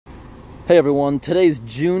Hey everyone, today's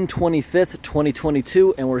June 25th,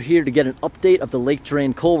 2022, and we're here to get an update of the lake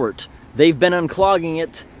drain culvert. They've been unclogging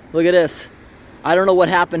it. Look at this. I don't know what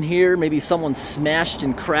happened here. Maybe someone smashed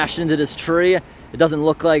and crashed into this tree. It doesn't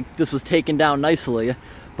look like this was taken down nicely,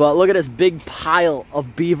 but look at this big pile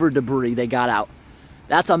of beaver debris they got out.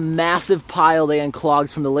 That's a massive pile they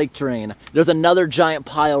unclogged from the lake drain. There's another giant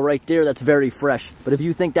pile right there that's very fresh, but if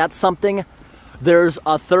you think that's something, there's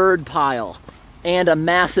a third pile. And a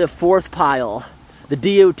massive fourth pile. The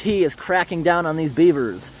DOT is cracking down on these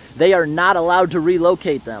beavers. They are not allowed to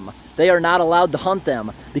relocate them. They are not allowed to hunt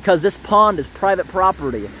them because this pond is private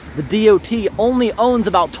property. The DOT only owns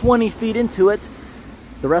about 20 feet into it.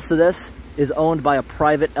 The rest of this is owned by a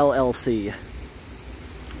private LLC.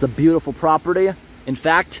 It's a beautiful property. In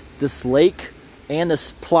fact, this lake and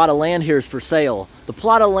this plot of land here is for sale. The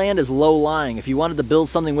plot of land is low-lying. If you wanted to build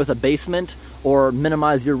something with a basement or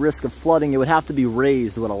minimize your risk of flooding, it would have to be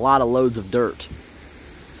raised with a lot of loads of dirt.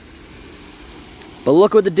 But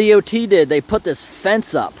look what the DOT did. They put this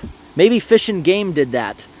fence up. Maybe Fish and Game did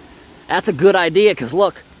that. That's a good idea because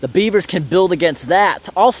look, the beavers can build against that.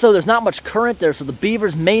 Also, there's not much current there, so the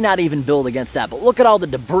beavers may not even build against that. But look at all the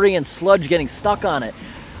debris and sludge getting stuck on it.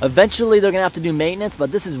 Eventually, they're going to have to do maintenance,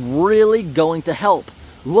 but this is really going to help.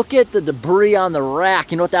 Look at the debris on the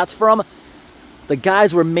rack. You know what that's from? The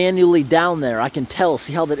guys were manually down there. I can tell.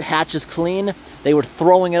 See how the hatch is clean? They were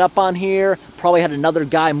throwing it up on here. Probably had another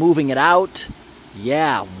guy moving it out.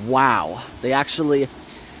 Yeah, wow. They actually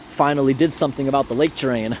finally did something about the lake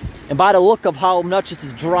drain. And by the look of how much this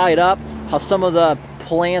is dried up, how some of the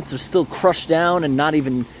plants are still crushed down and not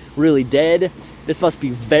even really dead, this must be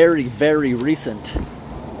very, very recent.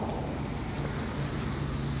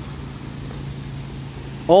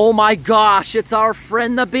 Oh my gosh, it's our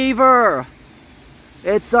friend the beaver!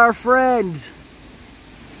 It's our friend!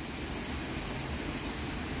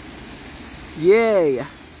 Yay!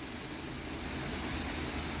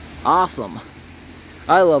 Awesome.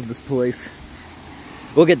 I love this place.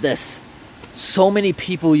 Look at this. So many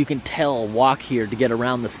people you can tell walk here to get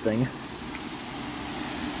around this thing.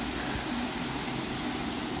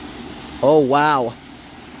 Oh wow.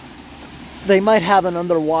 They might have an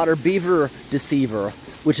underwater beaver deceiver,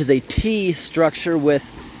 which is a T structure with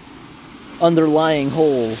underlying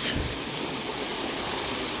holes.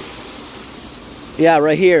 Yeah,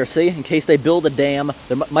 right here, see? In case they build a dam,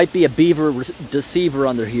 there might be a beaver deceiver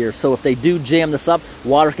under here. So if they do jam this up,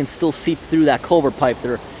 water can still seep through that culvert pipe.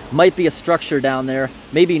 There might be a structure down there.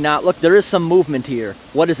 Maybe not. Look, there is some movement here.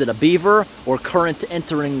 What is it, a beaver or current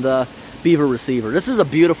entering the beaver receiver? This is a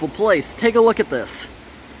beautiful place. Take a look at this.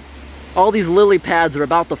 All these lily pads are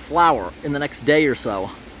about to flower in the next day or so.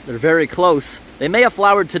 They're very close. They may have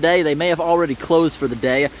flowered today. They may have already closed for the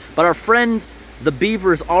day. But our friend, the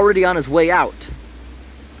beaver, is already on his way out.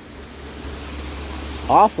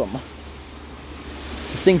 Awesome.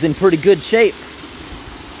 This thing's in pretty good shape.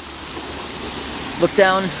 Look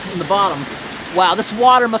down in the bottom. Wow, this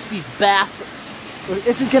water must be bath.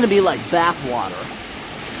 This is going to be like bath water.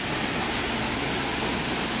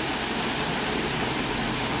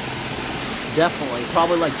 Definitely,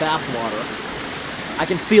 probably like bath water. I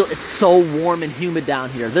can feel it's so warm and humid down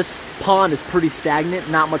here. This pond is pretty stagnant,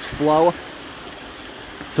 not much flow.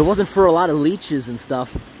 If it wasn't for a lot of leeches and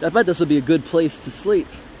stuff, I bet this would be a good place to sleep.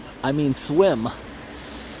 I mean, swim.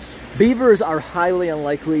 Beavers are highly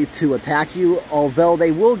unlikely to attack you, although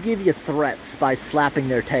they will give you threats by slapping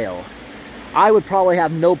their tail. I would probably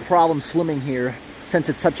have no problem swimming here since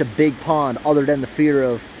it's such a big pond, other than the fear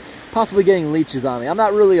of possibly getting leeches on me. I'm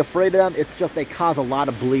not really afraid of them. It's just they cause a lot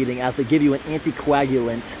of bleeding as they give you an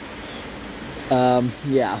anticoagulant.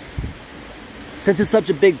 Yeah. Since it's such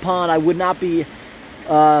a big pond, I would not be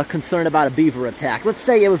concerned about a beaver attack. Let's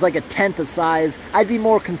say it was like a tenth the size. I'd be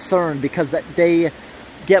more concerned because they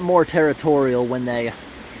get more territorial when they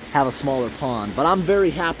have a smaller pond. But I'm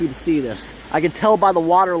very happy to see this. I can tell by the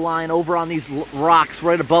water line over on these rocks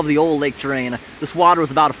right above the old lake drain. This water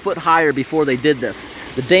was about a foot higher before they did this.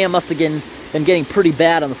 The dam must have been getting pretty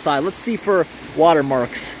bad on the side. Let's see for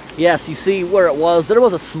watermarks. Yes, you see where it was. There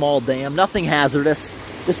was a small dam, nothing hazardous.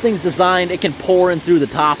 This thing's designed, it can pour in through the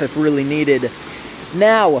top if really needed.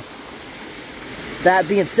 Now, that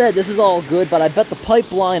being said, this is all good, but I bet the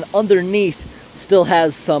pipeline underneath still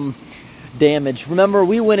has some damage. Remember,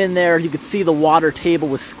 we went in there, you could see the water table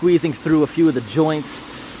was squeezing through a few of the joints.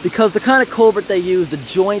 Because the kind of culvert they use, the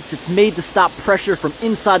joints, it's made to stop pressure from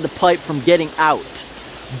inside the pipe from getting out.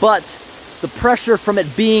 But the pressure from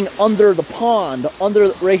it being under the pond,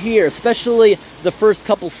 under right here, especially the first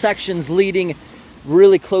couple sections leading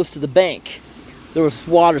really close to the bank, there was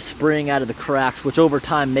water spraying out of the cracks, which over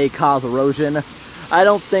time may cause erosion. I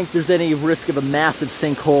don't think there's any risk of a massive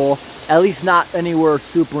sinkhole, at least not anywhere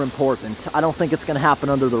super important. I don't think it's going to happen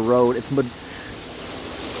under the road.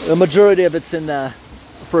 The majority of it's in the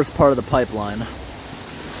first part of the pipeline.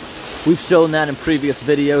 We've shown that in previous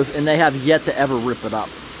videos, and they have yet to ever rip it up.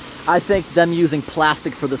 I think them using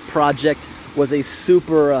plastic for this project was a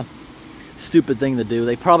super stupid thing to do.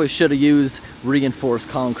 They probably should have used reinforced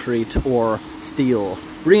concrete or steel.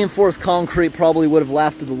 Reinforced concrete probably would have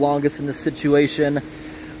lasted the longest in this situation.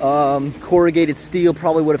 Corrugated steel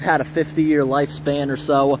probably would have had a 50-year lifespan or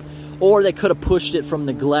so. Or they could have pushed it from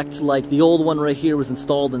neglect, like the old one right here was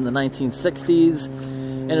installed in the 1960s,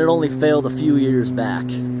 and it only failed a few years back.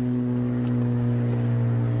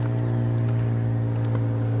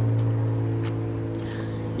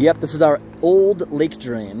 Yep, this is our old lake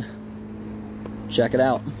drain. Check it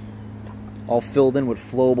out. All filled in with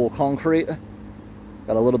flowable concrete.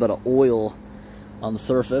 Got a little bit of oil on the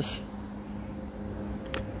surface.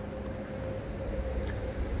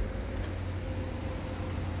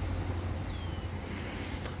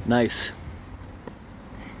 Nice.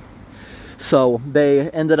 So they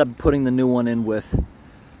ended up putting the new one in with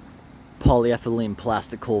polyethylene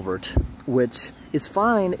plastic culvert, which is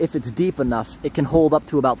fine if it's deep enough. It can hold up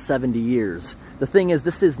to about 70 years. The thing is,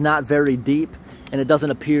 this is not very deep, and it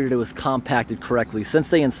doesn't appear that it was compacted correctly. Since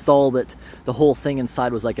they installed it, the whole thing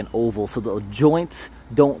inside was like an oval, so the joints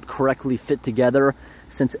don't correctly fit together,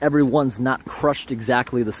 since everyone's not crushed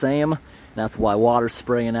exactly the same. That's why water's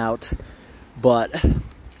spraying out. But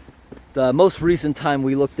the most recent time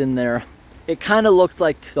we looked in there, it kind of looked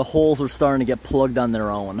like the holes were starting to get plugged on their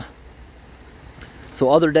own. So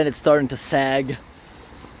other than it starting to sag,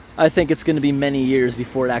 I think it's going to be many years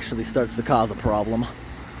before it actually starts to cause a problem.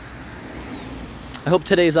 I hope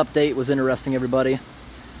today's update was interesting, everybody.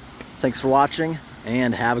 Thanks for watching,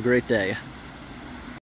 and have a great day.